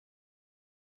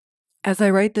As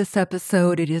I write this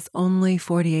episode, it is only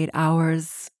 48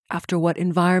 hours after what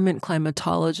environment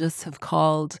climatologists have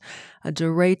called a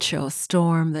derecho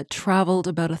storm that traveled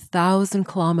about 1,000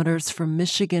 kilometers from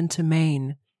Michigan to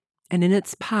Maine, and in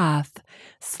its path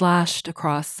slashed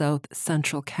across south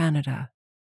central Canada.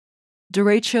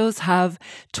 Derechos have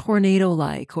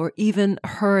tornado-like or even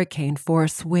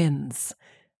hurricane-force winds.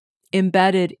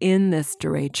 Embedded in this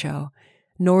derecho,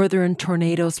 Northern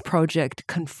Tornadoes Project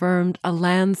confirmed a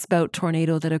landspout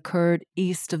tornado that occurred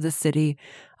east of the city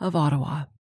of Ottawa.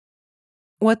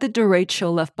 What the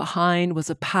derecho left behind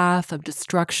was a path of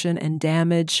destruction and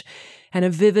damage, and a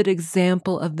vivid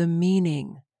example of the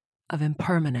meaning of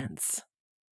impermanence.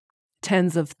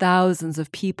 Tens of thousands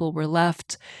of people were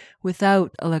left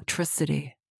without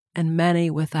electricity, and many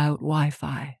without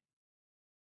Wi-Fi.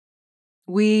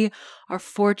 We are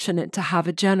fortunate to have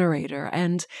a generator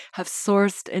and have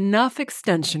sourced enough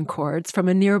extension cords from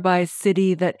a nearby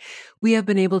city that we have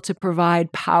been able to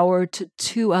provide power to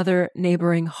 2 other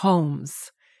neighboring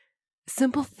homes.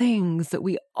 Simple things that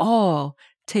we all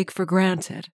take for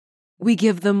granted. We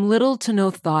give them little to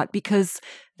no thought because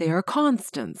they are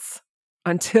constants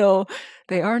until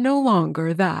they are no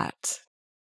longer that.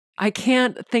 I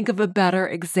can't think of a better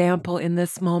example in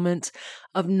this moment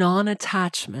of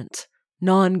non-attachment,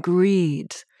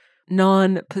 non-greed,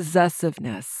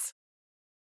 non-possessiveness.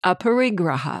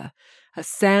 Aparigraha, a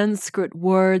Sanskrit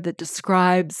word that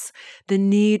describes the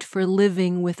need for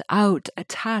living without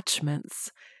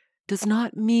attachments, does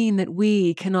not mean that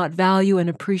we cannot value and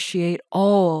appreciate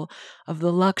all of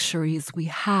the luxuries we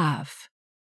have.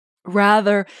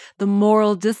 Rather, the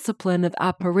moral discipline of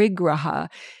aparigraha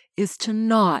is to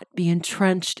not be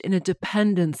entrenched in a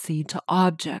dependency to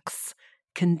objects,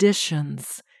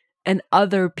 conditions, and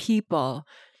other people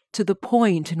to the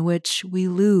point in which we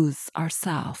lose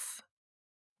ourself.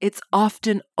 It's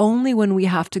often only when we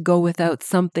have to go without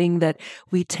something that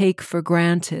we take for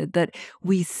granted that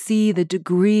we see the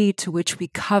degree to which we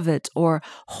covet or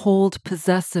hold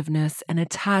possessiveness and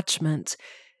attachment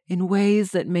in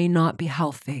ways that may not be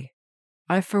healthy.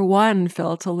 I, for one,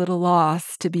 felt a little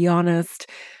lost, to be honest,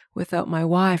 without my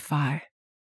Wi-Fi.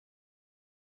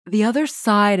 The other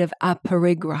side of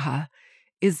aparigraha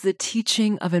is the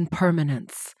teaching of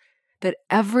impermanence, that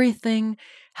everything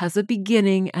has a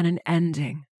beginning and an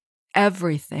ending.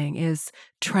 Everything is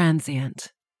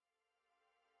transient.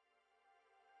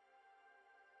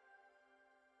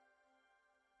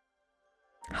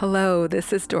 Hello,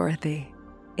 this is Dorothy.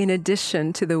 In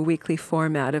addition to the weekly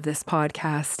format of this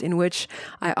podcast, in which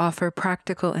I offer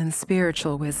practical and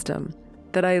spiritual wisdom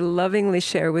that I lovingly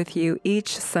share with you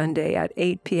each Sunday at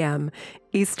 8 p.m.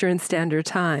 Eastern Standard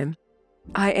Time,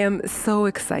 I am so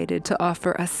excited to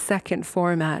offer a second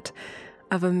format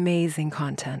of amazing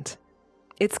content.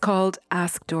 It's called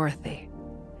Ask Dorothy.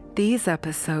 These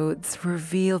episodes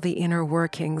reveal the inner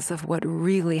workings of what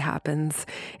really happens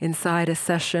inside a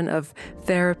session of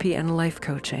therapy and life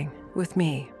coaching with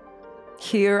me.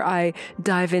 Here I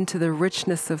dive into the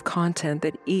richness of content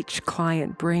that each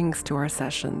client brings to our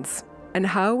sessions and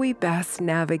how we best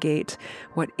navigate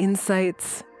what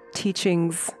insights,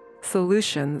 teachings,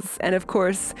 solutions, and of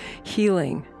course,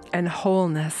 healing and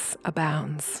wholeness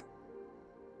abounds.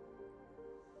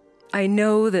 I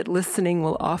know that listening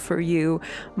will offer you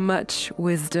much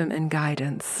wisdom and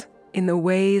guidance in the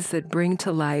ways that bring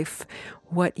to life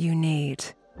what you need,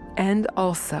 and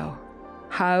also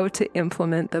how to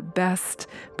implement the best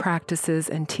practices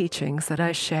and teachings that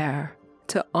I share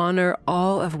to honor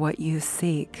all of what you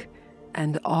seek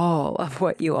and all of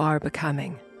what you are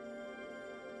becoming.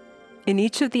 In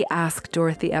each of the Ask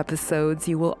Dorothy episodes,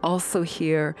 you will also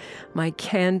hear my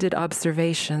candid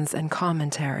observations and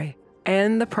commentary,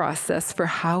 and the process for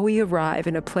how we arrive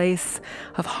in a place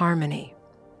of harmony,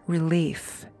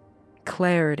 relief,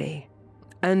 clarity,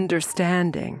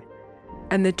 understanding,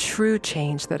 and the true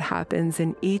change that happens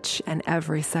in each and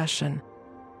every session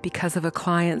because of a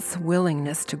client's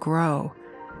willingness to grow,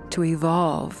 to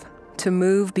evolve, to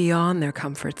move beyond their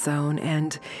comfort zone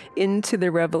and into the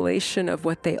revelation of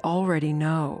what they already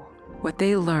know, what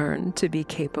they learn to be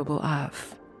capable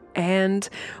of, and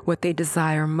what they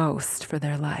desire most for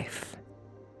their life.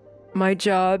 My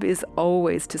job is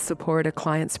always to support a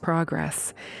client's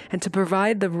progress and to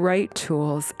provide the right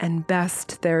tools and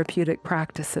best therapeutic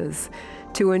practices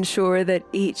to ensure that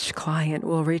each client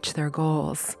will reach their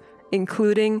goals,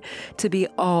 including to be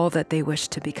all that they wish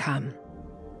to become.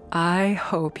 I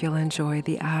hope you'll enjoy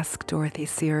the Ask Dorothy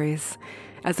series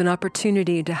as an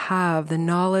opportunity to have the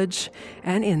knowledge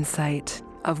and insight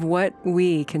of what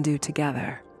we can do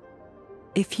together.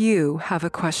 If you have a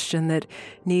question that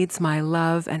needs my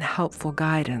love and helpful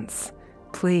guidance,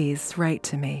 please write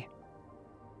to me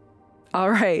All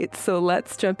right, so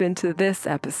let's jump into this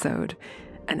episode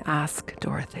and ask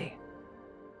Dorothy.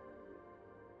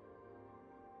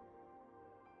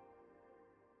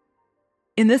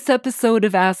 In this episode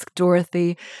of Ask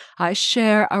Dorothy, I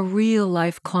share a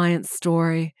real-life client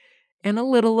story and a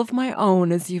little of my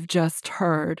own, as you've just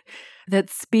heard, that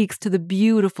speaks to the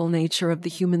beautiful nature of the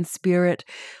human spirit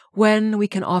when we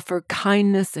can offer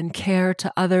kindness and care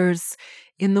to others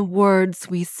in the words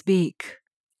we speak.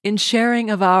 In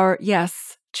sharing of our,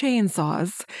 yes,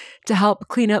 chainsaws to help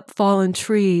clean up fallen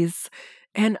trees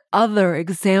and other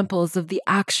examples of the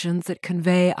actions that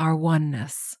convey our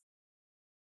oneness.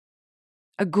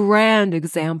 A grand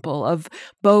example of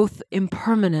both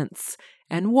impermanence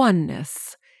and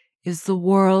oneness is the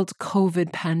world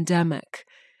COVID pandemic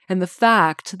and the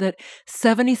fact that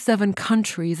 77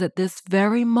 countries at this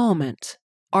very moment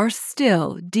are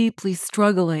still deeply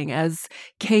struggling as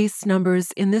case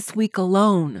numbers in this week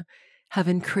alone have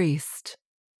increased.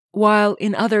 While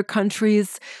in other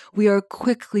countries, we are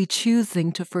quickly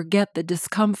choosing to forget the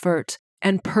discomfort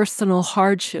and personal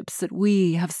hardships that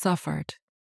we have suffered.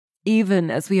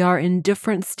 Even as we are in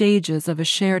different stages of a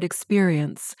shared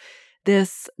experience,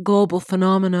 this global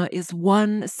phenomena is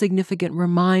one significant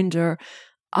reminder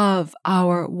of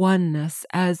our oneness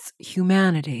as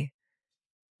humanity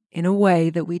in a way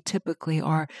that we typically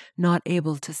are not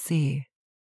able to see.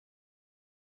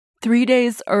 3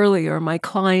 days earlier, my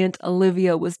client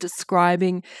Olivia was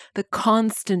describing the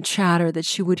constant chatter that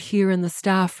she would hear in the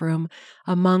staff room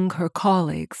among her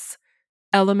colleagues,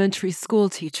 elementary school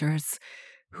teachers,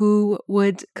 who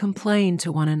would complain to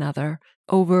one another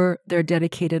over their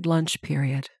dedicated lunch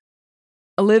period.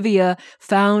 Olivia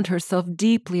found herself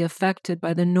deeply affected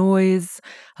by the noise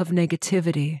of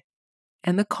negativity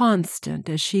and the constant,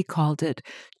 as she called it,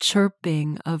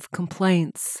 chirping of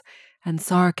complaints and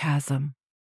sarcasm.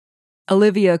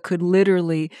 Olivia could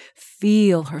literally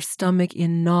feel her stomach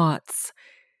in knots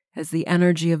as the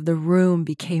energy of the room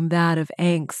became that of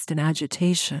angst and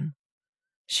agitation.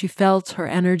 She felt her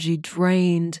energy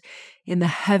drained in the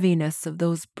heaviness of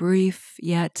those brief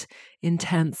yet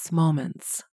intense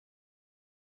moments.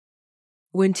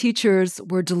 When teachers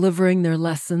were delivering their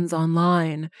lessons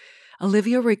online,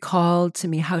 Olivia recalled to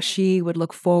me how she would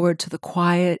look forward to the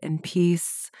quiet and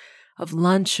peace of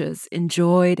lunches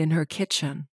enjoyed in her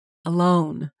kitchen,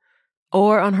 alone,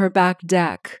 or on her back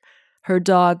deck, her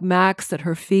dog Max at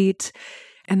her feet,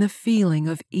 and the feeling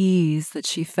of ease that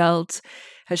she felt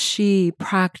as she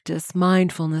practiced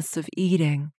mindfulness of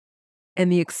eating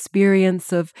and the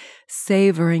experience of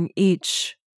savoring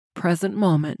each present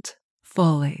moment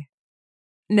fully.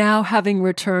 Now, having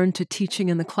returned to teaching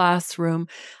in the classroom,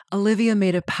 Olivia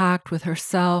made a pact with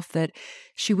herself that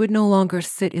she would no longer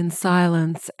sit in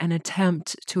silence and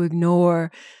attempt to ignore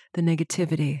the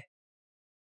negativity.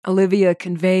 Olivia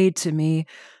conveyed to me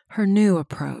her new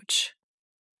approach.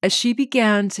 As she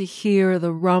began to hear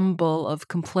the rumble of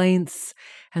complaints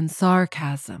and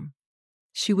sarcasm,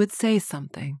 she would say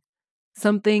something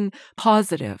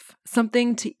positive,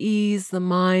 something to ease the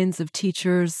minds of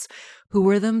teachers who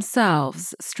were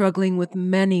themselves struggling with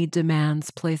many demands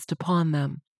placed upon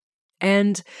them,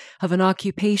 and of an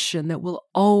occupation that will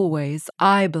always,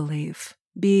 I believe,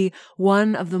 be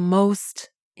one of the most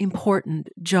important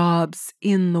jobs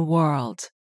in the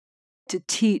world: to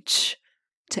teach,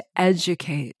 to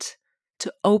educate,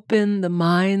 to open the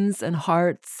minds and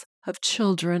hearts of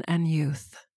children and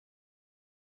youth.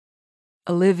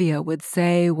 Olivia would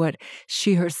say what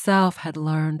she herself had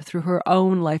learned through her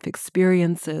own life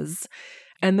experiences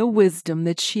and the wisdom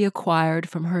that she acquired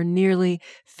from her nearly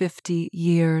 50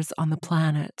 years on the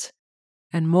planet,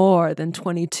 and more than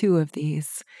 22 of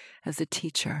these as a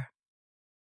teacher.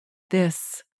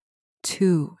 This,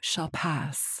 too, shall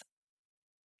pass.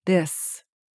 This,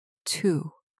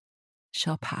 too,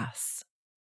 shall pass.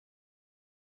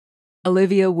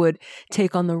 Olivia would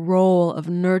take on the role of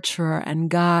nurturer and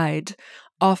guide,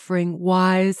 offering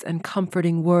wise and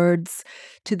comforting words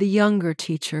to the younger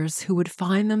teachers who would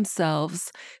find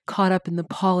themselves caught up in the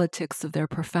politics of their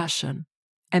profession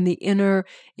and the inner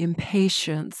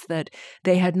impatience that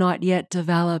they had not yet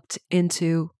developed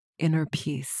into inner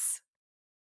peace.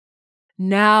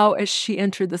 Now, as she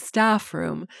entered the staff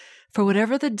room, for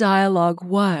whatever the dialogue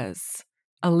was,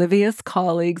 Olivia's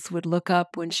colleagues would look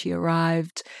up when she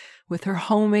arrived with her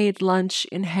homemade lunch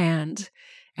in hand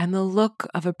and the look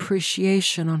of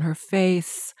appreciation on her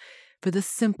face for the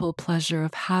simple pleasure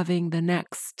of having the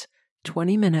next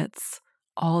 20 minutes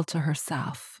all to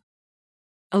herself.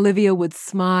 Olivia would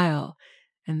smile,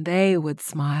 and they would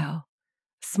smile,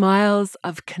 smiles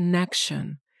of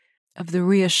connection, of the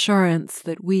reassurance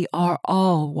that we are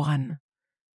all one,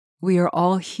 We are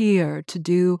all here to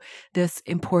do this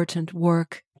important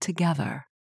work together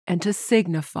and to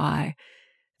signify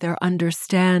their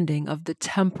understanding of the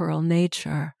temporal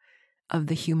nature of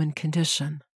the human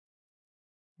condition.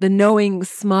 The knowing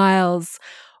smiles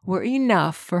were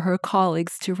enough for her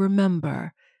colleagues to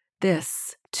remember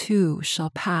this too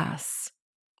shall pass.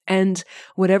 And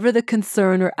whatever the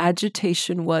concern or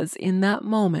agitation was in that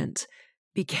moment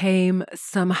became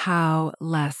somehow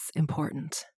less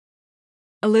important.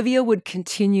 Olivia would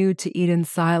continue to eat in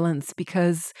silence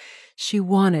because she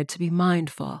wanted to be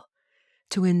mindful,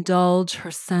 to indulge her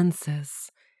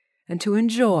senses, and to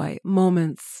enjoy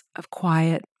moments of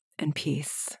quiet and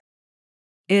peace.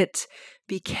 It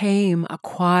became a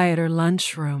quieter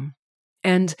lunchroom,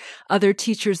 and other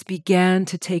teachers began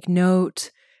to take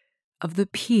note of the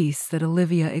peace that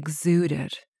Olivia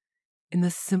exuded in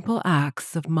the simple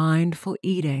acts of mindful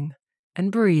eating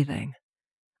and breathing,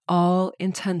 all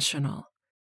intentional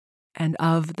and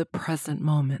of the present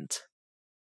moment.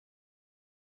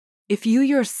 If you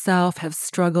yourself have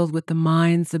struggled with the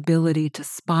mind's ability to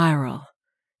spiral,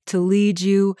 to lead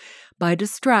you by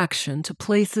distraction to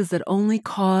places that only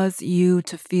cause you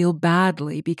to feel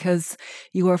badly because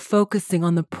you are focusing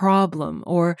on the problem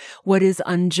or what is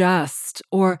unjust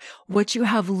or what you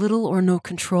have little or no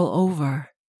control over,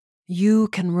 you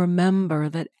can remember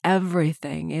that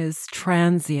everything is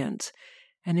transient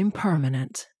and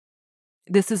impermanent.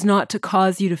 This is not to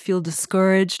cause you to feel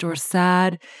discouraged or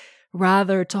sad,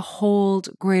 rather to hold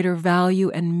greater value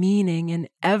and meaning in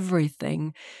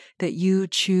everything that you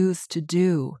choose to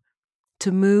do, to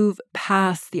move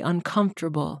past the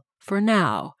uncomfortable for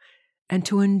now, and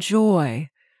to enjoy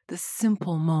the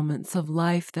simple moments of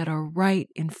life that are right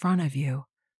in front of you,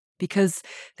 because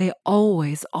they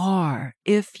always are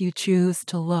if you choose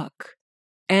to look,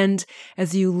 and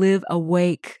as you live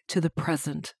awake to the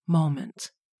present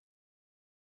moment.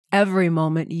 Every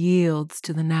moment yields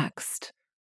to the next.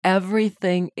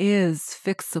 Everything is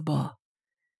fixable.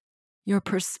 Your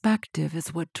perspective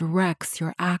is what directs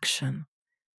your action.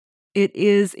 It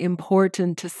is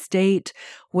important to state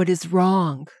what is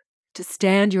wrong, to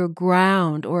stand your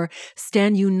ground or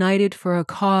stand united for a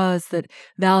cause that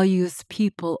values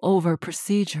people over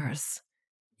procedures.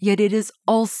 Yet it is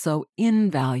also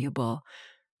invaluable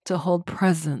to hold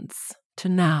presence to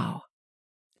now,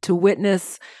 to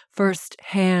witness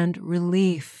first-hand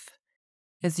relief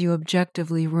as you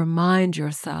objectively remind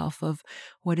yourself of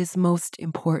what is most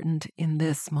important in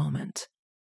this moment,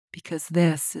 because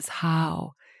this is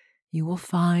how you will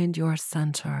find your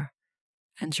center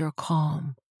and your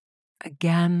calm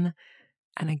again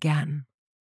and again.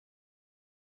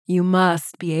 You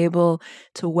must be able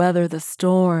to weather the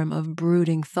storm of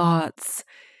brooding thoughts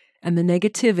and the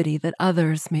negativity that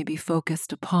others may be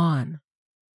focused upon,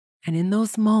 and in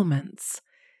those moments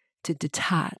to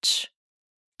detach,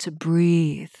 to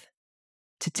breathe,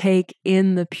 to take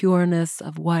in the pureness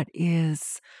of what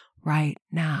is right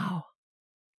now.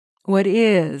 What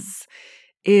is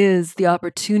the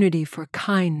opportunity for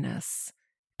kindness,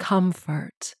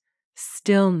 comfort,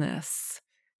 stillness,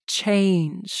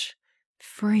 change,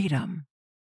 freedom,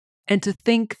 and to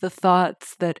think the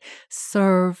thoughts that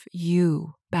serve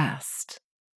you best.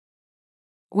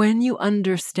 When you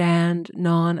understand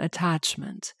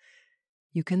non-attachment,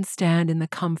 you can stand in the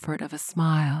comfort of a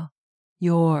smile,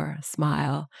 your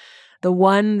smile, the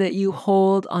one that you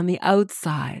hold on the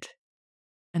outside,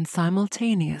 and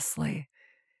simultaneously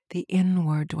the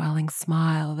inward dwelling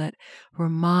smile that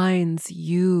reminds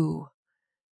you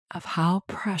of how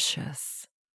precious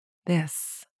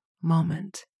this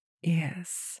moment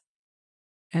is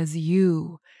as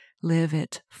you live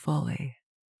it fully.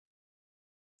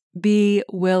 Be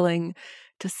willing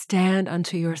to stand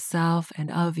unto yourself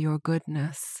and of your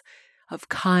goodness, of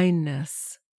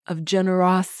kindness, of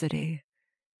generosity,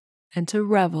 and to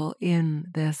revel in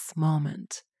this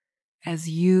moment as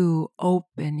you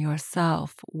open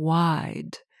yourself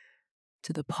wide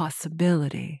to the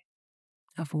possibility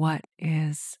of what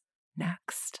is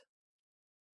next.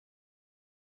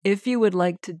 If you would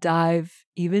like to dive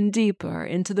even deeper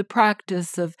into the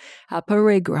practice of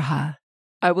aparigraha,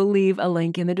 I will leave a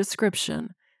link in the description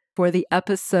for the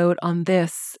episode on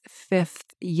this fifth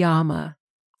yama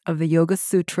of the Yoga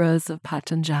Sutras of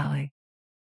Patanjali.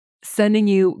 Sending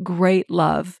you great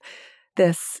love.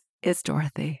 This is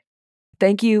Dorothy.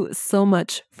 Thank you so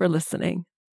much for listening.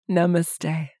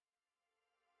 Namaste.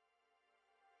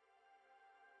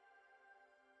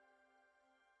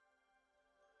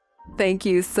 Thank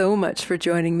you so much for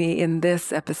joining me in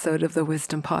this episode of the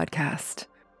Wisdom Podcast.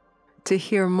 To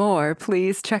hear more,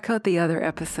 please check out the other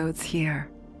episodes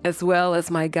here. as well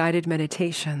as my guided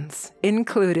meditations,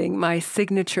 including my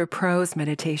signature prose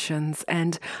meditations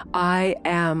and I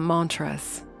am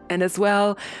mantras, and as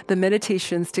well the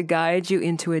meditations to guide you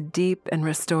into a deep and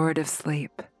restorative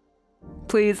sleep.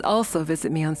 Please also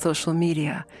visit me on social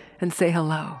media and say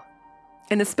hello.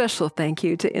 And a special thank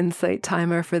you to Insight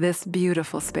Timer for this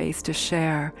beautiful space to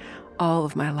share all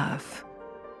of my love.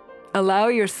 Allow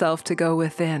yourself to go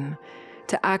within,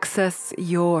 to access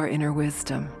your inner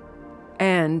wisdom,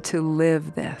 and to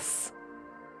live this.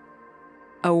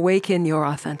 Awaken your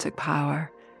authentic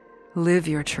power, live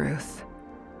your truth,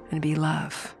 and be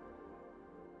love.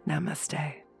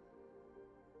 Namaste.